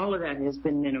violence, all of that has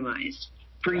been minimized.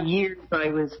 For years I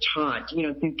was taught,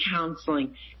 through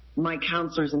counseling, my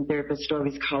counselors and therapists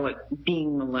always call it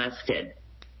being molested.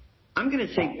 I'm going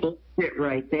to say bullshit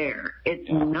right there. It's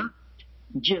not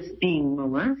just being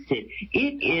molested.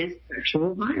 It is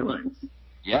sexual violence.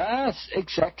 Yes,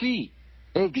 exactly.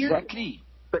 Exactly.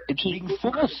 But it's being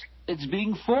forced. It's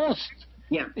being forced.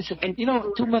 Yeah. And,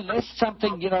 to molest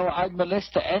something, I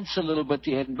molest the ants a little bit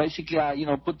here, and basically I,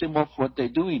 put them off what they're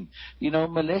doing.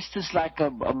 Molest is like a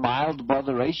mild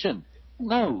botheration.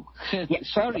 No,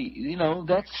 sorry,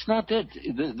 that's not it.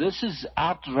 This is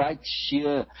outright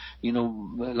sheer,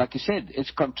 like I said,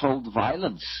 it's controlled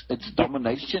violence. It's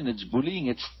domination, it's bullying,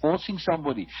 it's forcing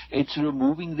somebody, it's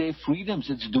removing their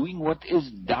freedoms, it's doing what is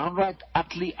downright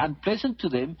utterly unpleasant to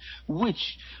them,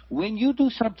 which, when you do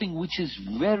something which is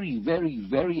very, very,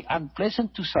 very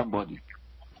unpleasant to somebody,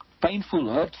 painful,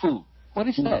 hurtful, what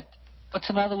is that?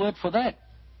 What's another word for that?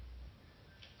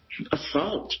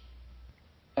 Assault.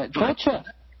 Torture.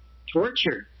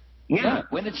 Yeah.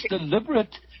 When it's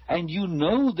deliberate and you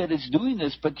know that it's doing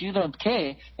this, but you don't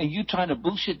care, and you're trying to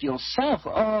bullshit yourself.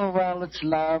 Oh, well, it's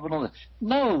love and all that.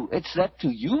 No, it's that to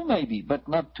you maybe, but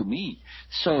not to me.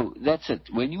 So that's it.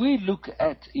 When we look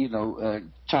at,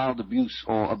 child abuse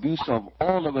or abuse of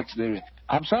all of its various,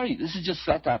 I'm sorry, this is just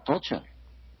flat out torture.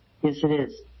 Yes, it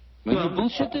is. When you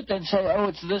bullshit it and say, oh,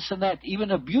 it's this and that, even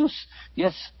abuse,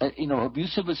 yes,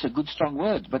 abusive is a good strong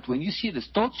word, but when you see it as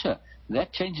torture,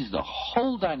 that changes the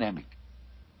whole dynamic.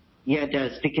 Yeah, it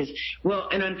does, because,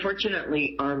 and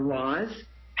unfortunately, our laws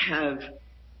have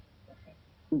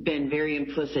been very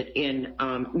implicit in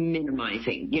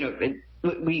minimizing.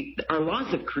 Our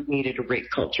laws have created a rape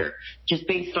culture just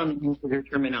based on the use of their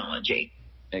terminology.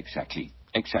 Exactly.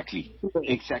 And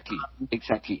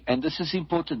this is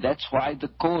important. That's why the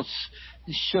course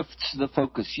shifts the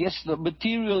focus. Yes, the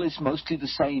material is mostly the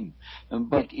same,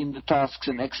 but in the tasks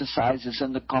and exercises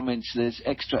and the comments, there's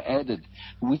extra added,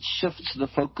 which shifts the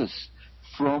focus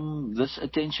from this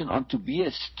attention onto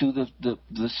BS to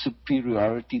the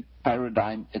superiority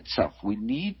paradigm itself. We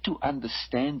need to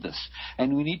understand this,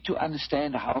 and we need to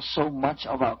understand how so much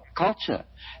of our culture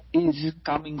is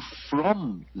coming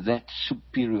from that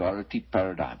superiority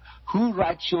paradigm. Who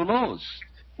writes your laws?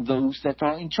 Those that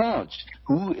are in charge.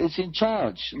 Who is in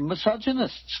charge?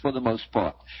 Misogynists, for the most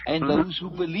part. And those who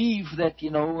believe that,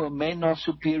 men are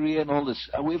superior and all this.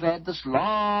 We've had this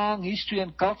long history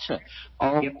and culture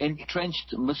of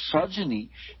entrenched misogyny,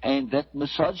 and that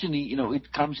misogyny,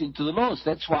 it comes into the laws.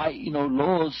 That's why,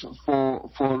 laws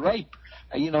for rape,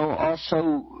 are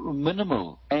so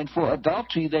minimal. And for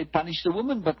adultery, they punish the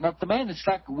woman, but not the man. It's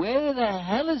like, where the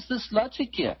hell is this logic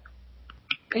here?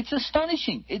 It's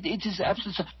astonishing. It is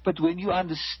absolutely. But when you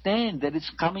understand that it's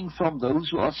coming from those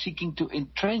who are seeking to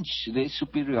entrench their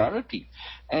superiority,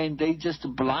 and they just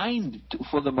blind,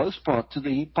 for the most part, to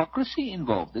the hypocrisy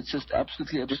involved. It's just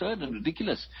absolutely absurd and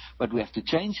ridiculous. But we have to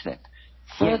change that.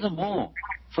 Furthermore,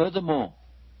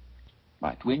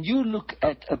 right, when you look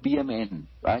at a BMN,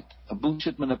 right, a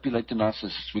bullshit manipulator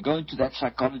narcissist, we go into that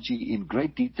psychology in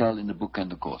great detail in the book and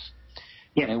the course.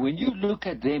 Yeah. And when you look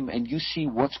at them and you see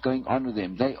what's going on with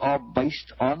them, they are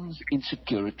based on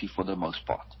insecurity for the most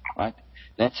part, right?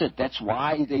 That's it. That's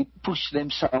why they push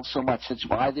themselves so much. That's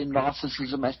why their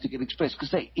narcissism has to get expressed,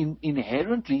 because they're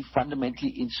inherently, fundamentally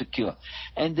insecure.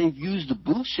 And they've used the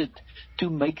bullshit to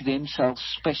make themselves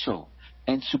special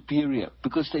and superior,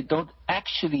 because they don't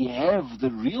actually have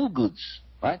the real goods,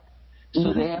 right?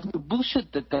 So they have to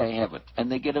bullshit that they have it,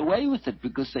 and they get away with it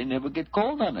because they never get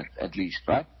called on it, at least,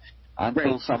 right?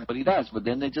 Until somebody does, but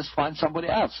then they just find somebody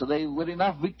else. So they were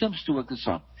enough victims to work this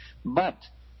on. But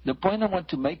the point I want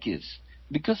to make is,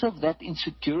 because of that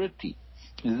insecurity,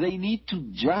 they need to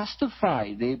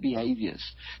justify their behaviors.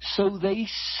 So they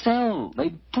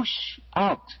push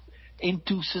out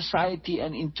into society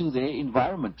and into their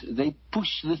environment. They push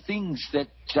the things that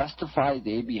justify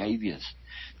their behaviors.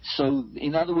 So,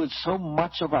 in other words, so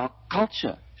much of our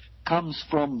culture comes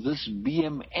from this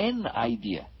BMN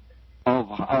idea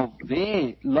of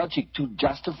their logic to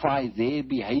justify their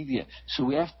behavior. So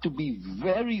we have to be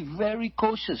very, very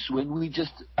cautious when we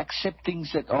just accept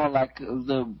things that are like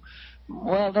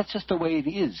well, that's just the way it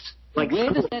is. Like,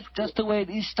 where does that just the way it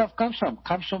is stuff comes from?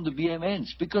 Comes from the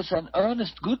BMNs. Because an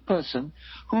earnest, good person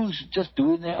who's just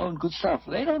doing their own good stuff,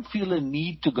 they don't feel a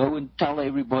need to go and tell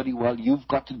everybody, well, you've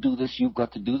got to do this, you've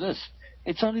got to do this.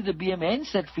 It's only the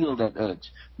BMNs that feel that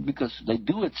urge, because they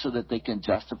do it so that they can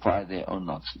justify their own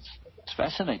nonsense. It's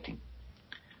fascinating.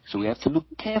 So we have to look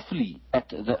carefully at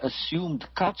the assumed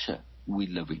culture we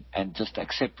live in and just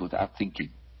accept without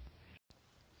thinking.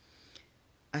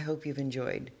 I hope you've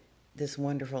enjoyed this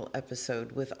wonderful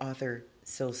episode with author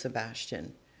Syl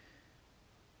Sebastian.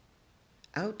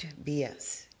 Out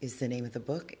BS is the name of the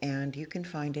book, and you can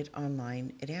find it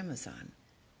online at Amazon.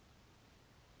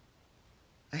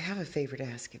 I have a favor to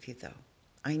ask of you, though.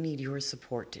 I need your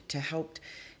support to help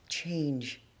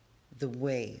change the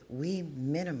way we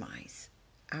minimize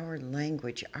our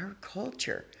language, our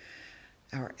culture,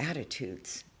 our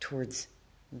attitudes towards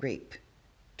rape,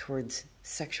 towards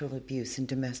sexual abuse and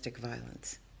domestic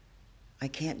violence. I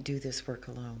can't do this work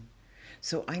alone.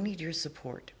 So I need your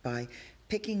support by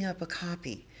picking up a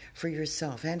copy for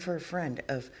yourself and for a friend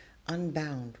of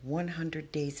Unbound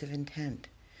 100 Days of Intent,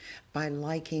 by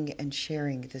liking and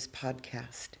sharing this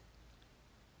podcast.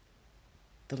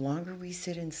 The longer we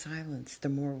sit in silence, the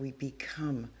more we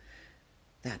become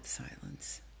that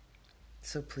silence.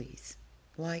 So please,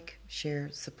 like, share,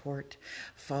 support,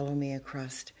 follow me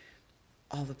across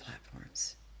all the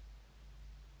platforms.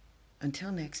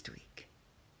 Until next week,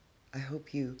 I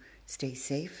hope you stay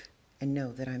safe and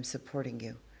know that I'm supporting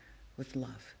you with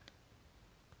love.